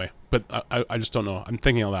 Anyway, but I just don't know. I'm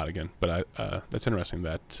thinking out loud again, but that's interesting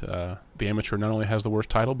that The Amateur not only has the worst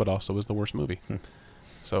title, but also is the worst movie.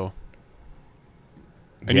 So.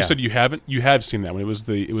 And you said you have seen that one.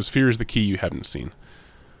 It was Fear is the Key you haven't seen.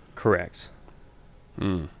 Correct.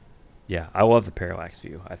 Yeah, I love the Parallax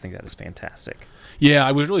View. I think that is fantastic. Yeah,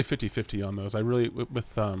 I was really 50-50 on those. I really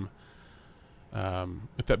with that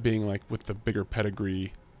being like with the bigger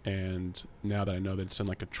pedigree, and now that I know that it's in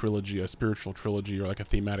like a trilogy, a spiritual trilogy or like a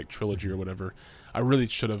thematic trilogy or whatever, I really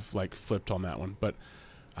should have like flipped on that one. But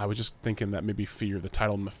I was just thinking that maybe Fear, the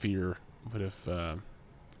title and the Fear, would have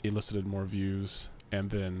elicited more views, and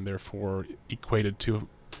then therefore equated to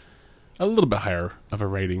a little bit higher of a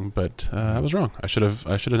rating, but I was wrong. I should have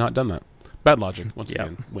not done that. Bad logic once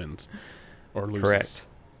again wins or loses. Correct.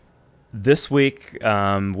 This week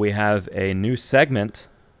we have a new segment.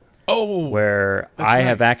 Where I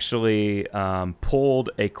have actually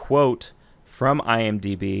pulled a quote from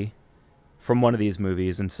IMDb from one of these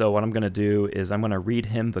movies, and so what I'm going to do is I'm going to read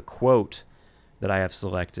him the quote that I have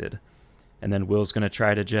selected. And then Will's going to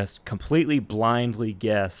try to just completely blindly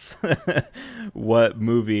guess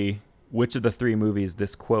which of the 3 movies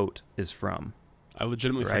this quote is from. I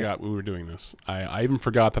legitimately forgot we were doing this. I even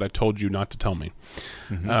forgot that I told you not to tell me.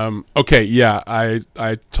 Mm-hmm. Okay, yeah, I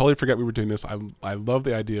totally forgot we were doing this. I love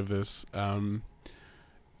the idea of this. I'm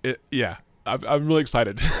really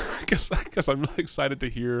excited. I guess I'm really excited to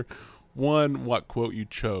hear, 1, what quote you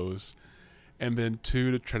chose, and then 2,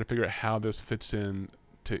 to try to figure out how this fits in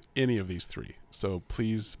to any of these 3. So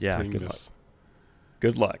please bring good this. luck.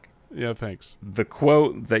 Good luck. Yeah, thanks. The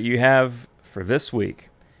quote that you have for this week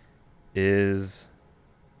is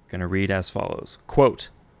going to read as follows. Quote,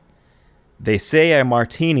 "They say a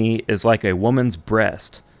martini is like a woman's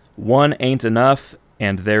breast. One ain't enough,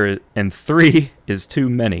 and three is too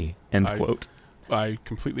many." End quote. I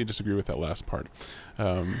completely disagree with that last part.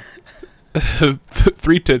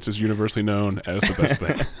 Three tits is universally known as the best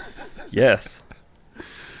thing. Yes.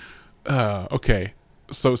 Okay.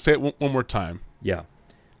 So say it one more time. Yeah.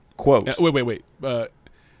 Quote. Wait.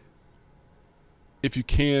 If you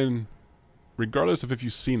can, regardless of if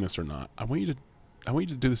you've seen this or not, I want you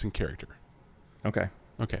to do this in character. Okay.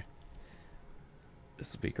 Okay.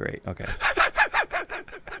 This will be great. Okay.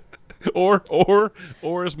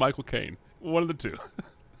 or as Michael Caine. One of the two.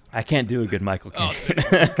 I can't do a good Michael Caine.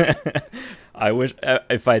 Oh, I wish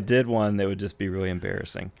if I did one, it would just be really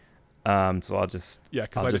embarrassing. So I'll just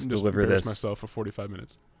because I didn't deliver embarrass this myself for 45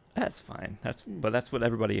 minutes. That's fine. But that's what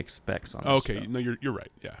everybody expects on this Okay, show. no, you're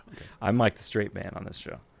right. Yeah. Okay. I'm like the straight man on this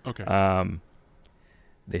show. Okay.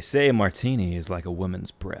 They say a martini is like a woman's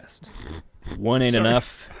breast. One ain't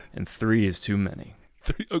enough, and three is too many.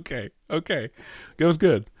 Okay. That was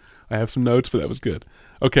good. I have some notes, but that was good.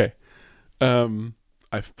 Okay.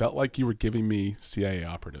 I felt like you were giving me CIA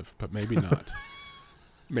operative, but maybe not.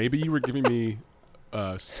 Maybe you were giving me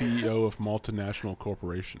CEO of multinational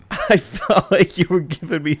corporation. I felt like you were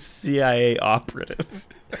giving me CIA operative.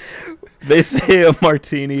 They say a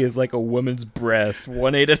martini is like a woman's breast.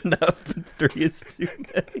 One ain't enough, and three is too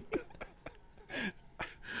many.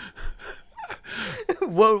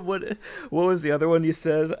 What was the other one you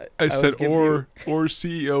said? I said or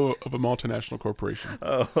CEO of a multinational corporation.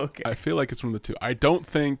 Oh, okay. I feel like it's one of the two. I don't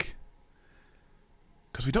think,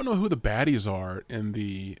 because we don't know who the baddies are in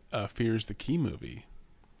the Fear's the Key movie,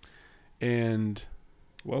 and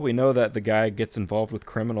well, we know that the guy gets involved with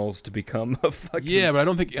criminals to become a fucking but I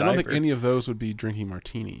don't think diver. any of those would be drinking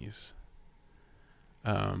martinis.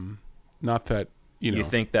 Not that you know. You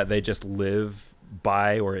think that they just live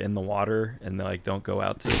by or in the water and they like don't go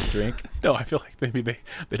out to drink? No, I feel like maybe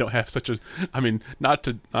they don't have such a. I mean, not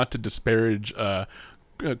to disparage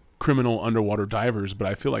criminal underwater divers, but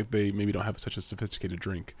I feel like they maybe don't have such a sophisticated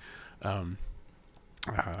drink. Let's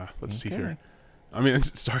see here. I mean,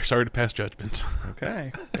 sorry to pass judgment.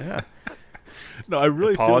 Okay. Yeah. No, I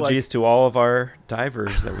really apologies feel to all of our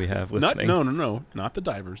divers that we have listening. No, not the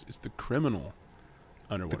divers. It's the criminal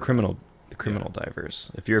underwater. The criminal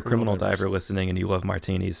divers. If you're a criminal diver listening and you love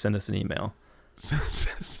martinis, send us an email.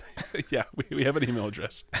 Yeah, we have an email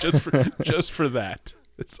address just for that.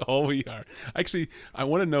 That's all we are. Actually, I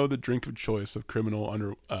want to know the drink of choice of criminal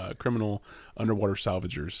underwater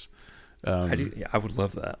salvagers. I would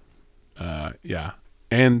love that. Yeah,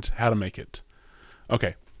 and how to make it.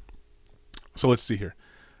 Okay, so let's see here.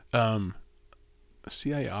 A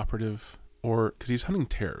CIA operative, or because he's hunting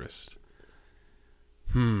terrorists.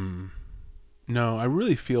 No, I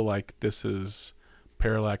really feel like this is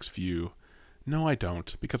Parallax View. No, I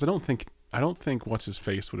don't, because I don't think what's his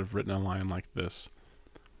face would have written a line like this.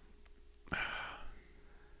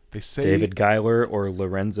 They say David Geiler or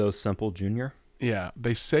Lorenzo Semple Jr. Yeah,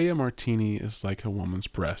 they say a martini is like a woman's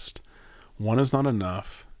breast. One is not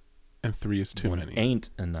enough, and three is too many. One ain't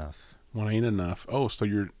enough. One ain't enough. Oh, so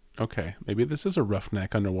you're okay. Maybe this is a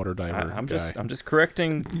roughneck underwater diver. I'm just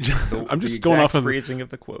correcting. I'm just going off of phrasing of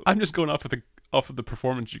the quote. I'm just going off of the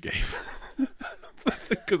performance you gave,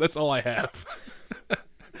 because that's all I have.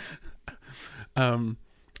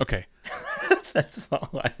 Okay. That's all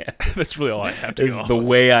I have. That's really all I have to is go the off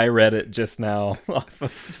way I read it just now off of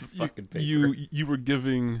the fucking paper. You were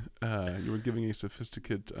giving a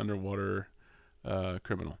sophisticated underwater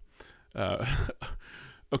criminal.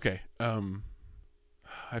 Okay.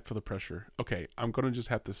 I feel the pressure. Okay, I'm gonna just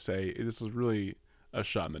have to say this is really a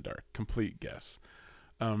shot in the dark. Complete guess.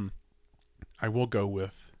 I will go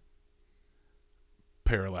with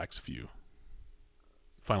Parallax View.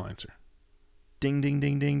 Final answer. Ding, ding,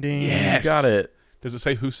 ding, ding, ding. Yes. You got it. Does it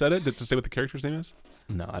say who said it? Does it say what the character's name is?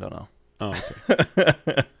 No, I don't know. Oh,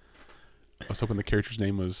 okay. I was hoping the character's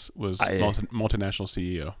name was multinational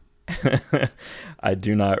CEO. I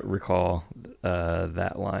do not recall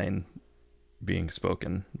that line being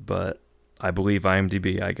spoken, but I believe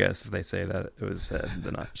IMDb, I guess, if they say that it was said,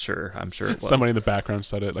 then I'm sure it was. Somebody in the background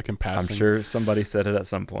said it, like in passing. I'm sure somebody said it at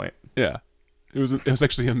some point. Yeah. It was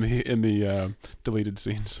actually in the deleted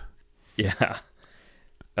scenes. Yeah.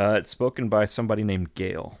 It's spoken by somebody named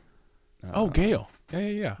Gail. Gail.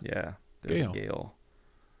 Yeah. Yeah. There's a Gail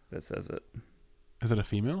that says it. Is it a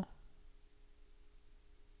female?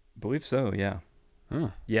 I believe so, yeah.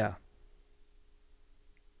 Yeah.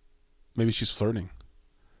 Maybe she's flirting.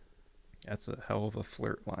 That's a hell of a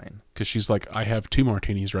flirt line. Because she's like, I have 2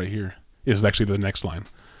 martinis right here. Is actually the next line.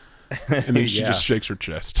 And then she just shakes her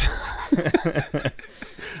chest.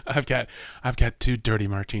 I've got 2 dirty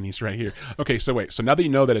martinis right here. Okay, so wait. So now that you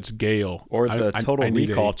know that it's Gale, or the Total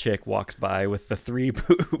Recall chick walks by with the 3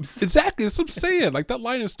 boobs. Exactly, that's what I'm saying. Like, that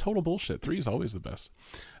line is total bullshit. 3 is always the best.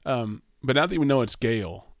 But now that you know it's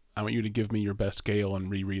Gale, I want you to give me your best Gale and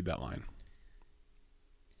reread that line.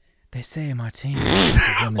 They say a martini is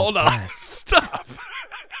a woman's Hold on, breast. stop.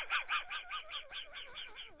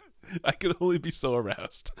 I can only be so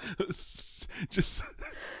aroused. Just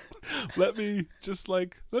let me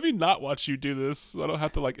not watch you do this. So I don't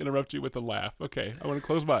have to like interrupt you with a laugh. Okay, I want to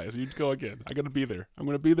close my eyes. You go again. I gotta be there. I'm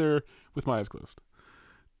gonna be there with my eyes closed.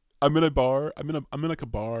 I'm in a bar. I'm in like a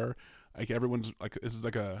bar. Like, everyone's like, this is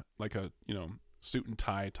like a suit and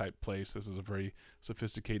tie type place. This is a very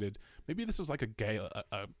sophisticated. Maybe this is like a gay,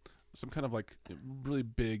 some kind of like really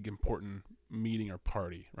big important meeting or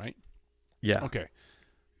party, right? Yeah. Okay,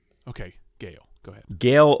 Gale, go ahead.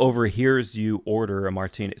 Gale overhears you order a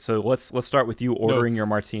martini. So let's start with you ordering your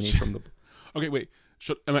martini from the. Okay, wait.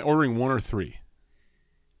 Am I ordering 1 or 3?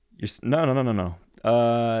 No.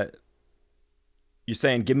 You're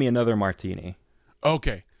saying give me another martini.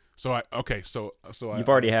 Okay. So You've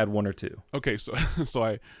already had 1 or 2. Okay, so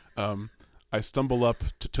I stumble up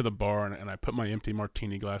to the bar and I put my empty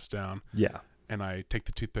martini glass down. Yeah. And I take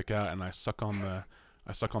the toothpick out and I suck on the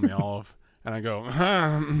olive. And I go, I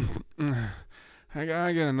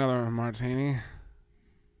gotta get another martini.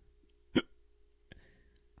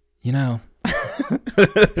 You know,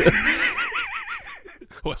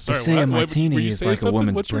 Well, sorry, they say a were martini you is saying like a something?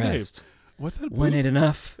 woman's What's your name? breast. What's that? 1 ain't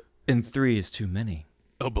enough, and 3 is too many.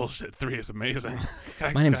 Oh, bullshit. 3 is amazing.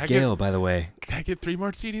 My name's Gale, by the way. Can I get 3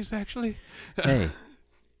 martinis, actually? Hey,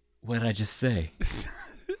 what did I just say?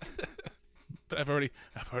 But I've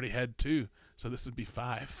already had 2, so this would be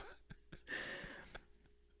 5.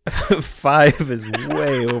 5 is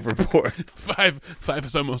way overboard. 5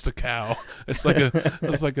 is almost a cow. It's like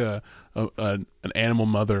an animal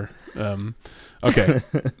mother. Okay,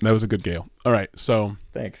 that was a good Gale. All right, so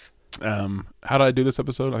Thanks. how did I do this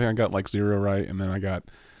episode? I think I got like 0 right, and then I got.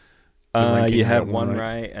 You had 1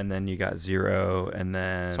 right, and then you got 0, and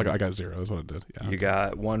then So I got 0. That's what I did. Yeah. You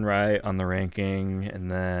got 1 right on the ranking, and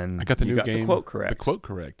then I got the you new got game. the quote correct. The quote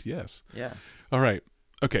correct. Yes. Yeah. All right.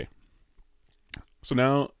 Okay. So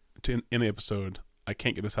now, in the episode, I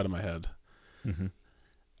can't get this out of my head. Mm-hmm.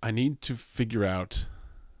 I need to figure out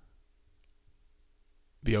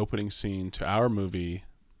the opening scene to our movie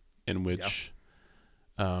in which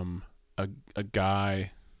a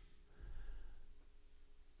guy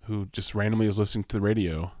who just randomly is listening to the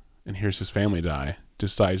radio and hears his family die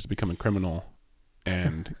decides to become a criminal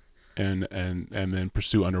and then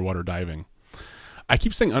pursue underwater diving. I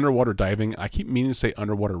keep saying underwater diving. I keep meaning to say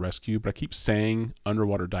underwater rescue, but I keep saying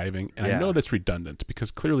underwater diving, and I know that's redundant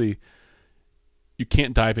because clearly you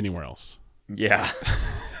can't dive anywhere else. Yeah.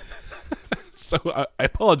 So I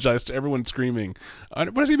apologize to everyone screaming,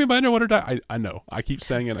 what does he mean by underwater dive? I know. I keep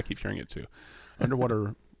saying it. I keep hearing it too.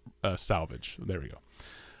 Underwater salvage. There we go.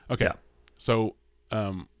 Okay. Yeah. So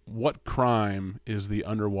what crime is the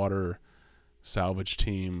underwater salvage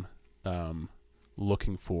team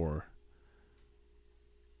looking for?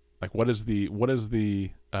 Like, what is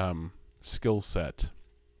the skill set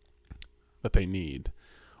that they need?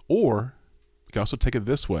 Or we can also take it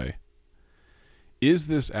this way. Is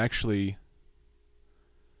this actually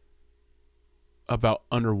about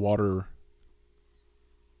underwater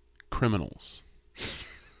criminals?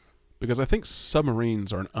 Because I think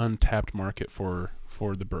submarines are an untapped market for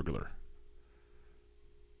the burglar.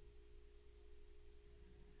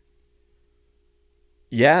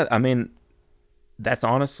 Yeah, I mean, that's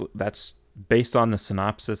based on the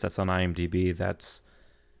synopsis. That's on IMDb. That's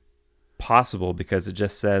possible because it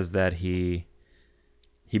just says that he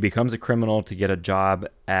becomes a criminal to get a job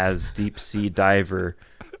as deep sea diver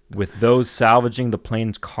with those salvaging the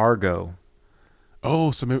plane's cargo.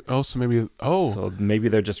 So maybe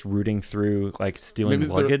they're just rooting through, like, stealing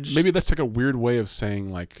luggage. Maybe that's like a weird way of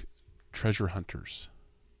saying, like, treasure hunters.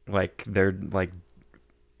 Like, they're like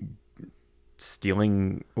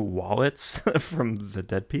stealing wallets from the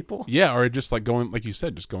dead people. Yeah, or just like going, like you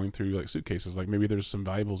said, just going through like suitcases. Like maybe there's some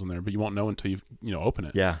valuables in there, but you won't know until you open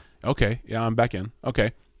it. Yeah. Okay. Yeah, I'm back in.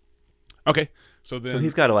 Okay. So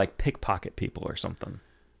he's got to like pickpocket people or something.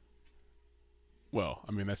 Well,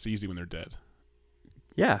 I mean that's easy when they're dead.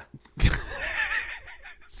 Yeah.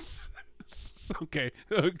 Okay.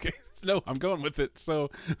 No, I'm going with it.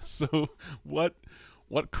 So what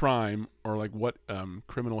crime or like what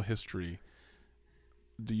criminal history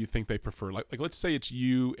do you think they prefer? Like let's say it's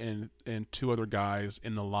you and 2 other guys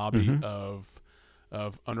in the lobby of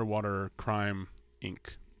Underwater Crime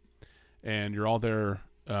Inc. and you're all there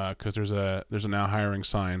because there's a now hiring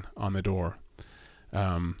sign on the door,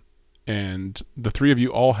 and the three of you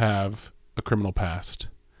all have a criminal past,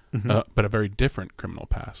 but a very different criminal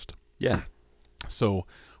past. Yeah. So,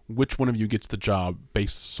 which one of you gets the job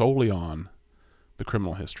based solely on the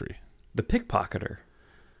criminal history? The pickpocketer.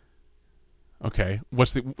 Okay.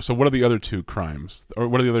 What are the other two crimes, or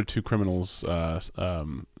what are the other two criminals?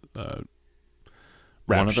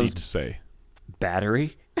 Rap sheets say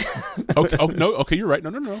battery. Okay. Oh no. Okay, you're right.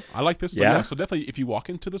 No. I like this. So, Yeah. So definitely, if you walk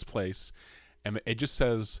into this place, and it just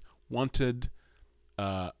says wanted,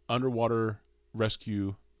 underwater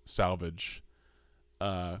rescue salvage,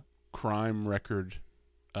 crime record,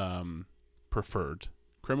 preferred,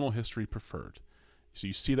 criminal history preferred. So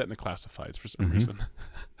you see that in the classifieds for some reason,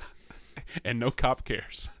 and no cop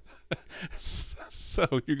cares.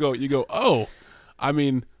 So you go. Oh, I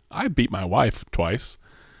mean, I beat my wife twice,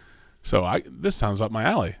 so this sounds up my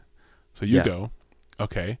alley. So you go,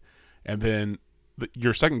 okay, and then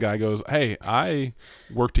your second guy goes, hey, I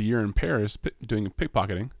worked a year in Paris doing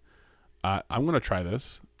pickpocketing. I'm gonna try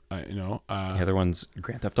this. The other one's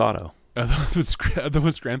Grand Theft Auto. The other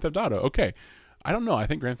one's Grand Theft Auto. Okay. I don't know. I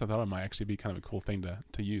think Grand Theft Auto might actually be kind of a cool thing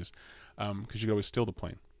to use, because you could always steal the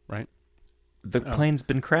plane, right? The plane's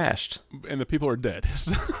been crashed, and the people are dead.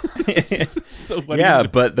 So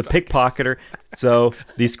but the pickpocketer. So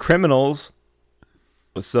these criminals,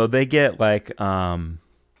 so they get like,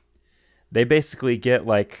 they basically get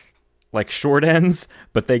like short ends,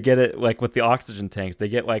 but they get it like with the oxygen tanks. They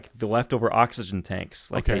get like the leftover oxygen tanks,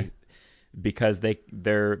 like because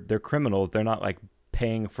they're criminals. They're not like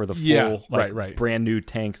paying for the full right. brand new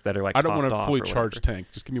tanks that are like I don't want a fully charged tank.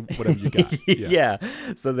 Just give me whatever you got. Yeah.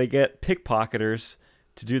 So they get pickpocketers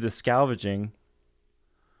to do the scavenging,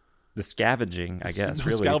 I guess.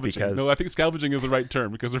 Really, because I think scavenging is the right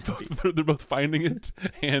term, because they're both finding it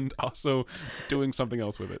and also doing something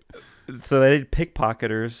else with it. So they need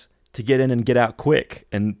pickpocketers to get in and get out quick,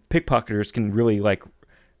 and pickpocketers can really like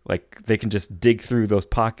they can just dig through those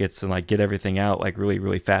pockets and like get everything out like really,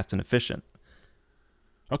 really fast and efficient.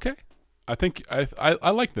 Okay, I think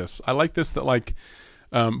I like this. I like this that like,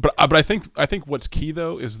 but I think what's key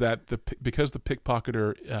though is that because the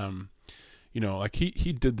pickpocketer, like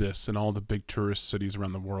he did this in all the big tourist cities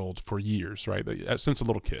around the world for years, right? Since a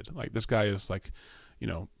little kid, like this guy is like,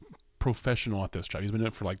 professional at this job. He's been in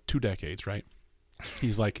it for like 2 decades, right?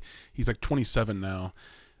 He's like 27 now,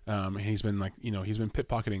 and he's been he's been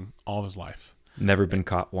pickpocketing all of his life. Never been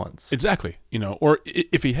caught once. Exactly. Or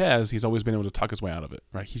if he has, he's always been able to talk his way out of it,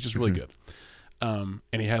 right? He's just really good. And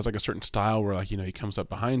he has like a certain style where like, he comes up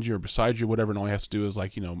behind you or beside you, whatever, and all he has to do is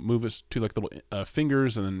like, move his 2 like little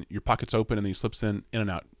fingers, and then your pocket's open, and then he slips in and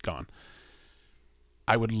out, gone.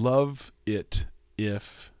 I would love it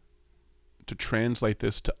if to translate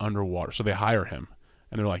this to underwater. So they hire him,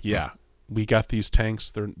 and they're like, yeah, we got these tanks.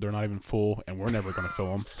 They're not even full, and we're never going to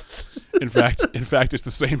fill them. In fact, it's the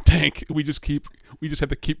same tank. We just have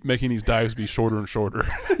to keep making these dives be shorter and shorter.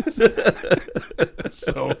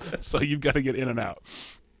 So you've got to get in and out.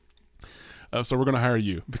 So we're going to hire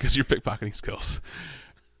you because of your pickpocketing skills.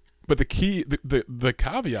 But the key, the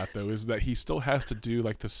caveat though, is that he still has to do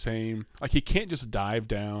like the same. Like he can't just dive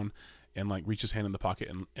down and like reach his hand in the pocket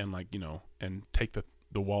and like and take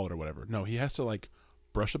the wallet or whatever. No, he has to like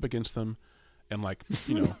brush up against them and like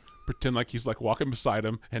pretend like he's like walking beside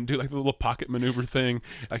him and do like the little pocket maneuver thing.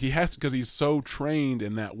 Like he has to, because he's so trained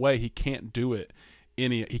in that way. He can't do it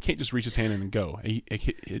he can't just reach his hand in and go.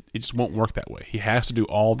 It just won't work that way. He has to do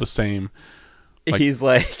all the same. He's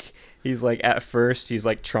like at first he's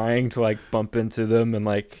like trying to like bump into them and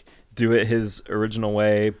like do it his original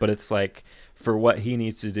way, but it's like for what he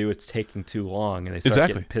needs to do, it's taking too long, and they start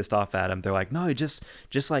getting pissed off at him. They're like, no, just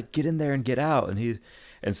like get in there and get out.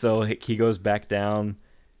 And so he goes back down,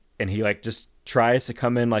 and he like just tries to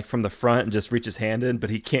come in like from the front and just reach his hand in,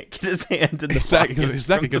 but he can't get his hand in the exactly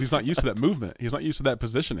because he's not used to that movement. He's not used to that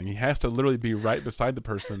positioning. He has to literally be right beside the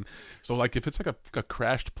person. So like if it's like a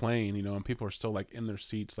crashed plane, and people are still like in their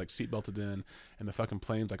seats, like seat belted in, and the fucking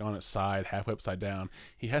plane's like on its side, halfway upside down,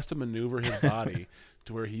 he has to maneuver his body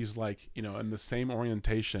to where he's like, in the same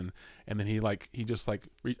orientation, and then he just like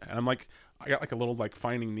and I'm like, I got like a little like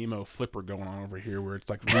Finding Nemo flipper going on over here where it's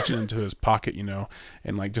like reaching into his pocket,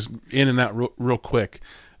 and like just in and out real quick.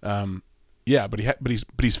 But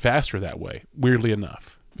he's faster that way, weirdly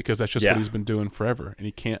enough, because that's just what he's been doing forever, and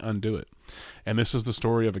he can't undo it. And this is the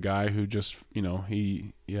story of a guy who just,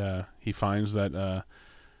 he finds that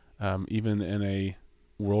even in a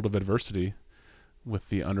world of adversity with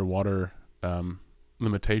the underwater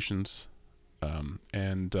limitations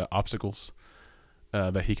and obstacles,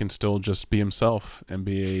 that he can still just be himself and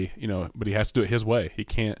be but he has to do it his way. He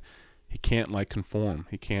can't like conform.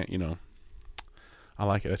 He can't, I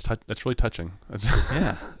like it. That's really touching.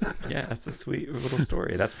 Yeah. Yeah, that's a sweet little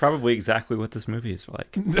story. That's probably exactly what this movie is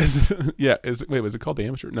like. Yeah. Was it called The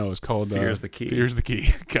Amateur? No, it's called Fear's the Key. Fear's the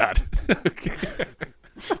Key. God.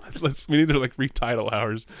 We need to like retitle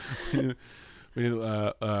ours. We need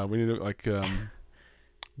to like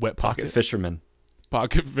Wet Pocket Fisherman.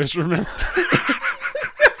 Pocket Fisherman.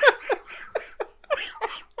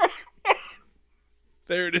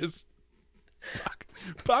 There it is.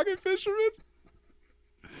 Pocket Fisherman.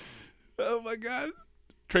 Oh my God.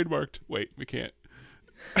 Trademarked. Wait, we can't.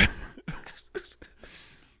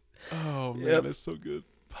 Oh man, that's so good.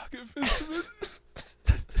 Pocket Fisherman.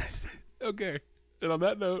 Okay. And on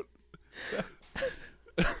that note,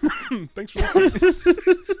 thanks for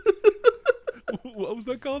listening. What was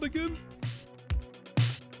that called again?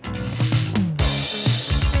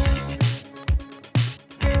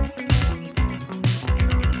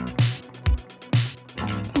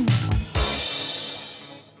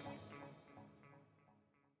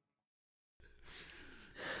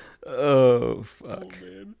 Oh, fuck. Oh,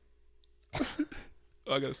 man.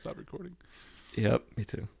 I gotta stop recording. Yep, me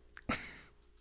too.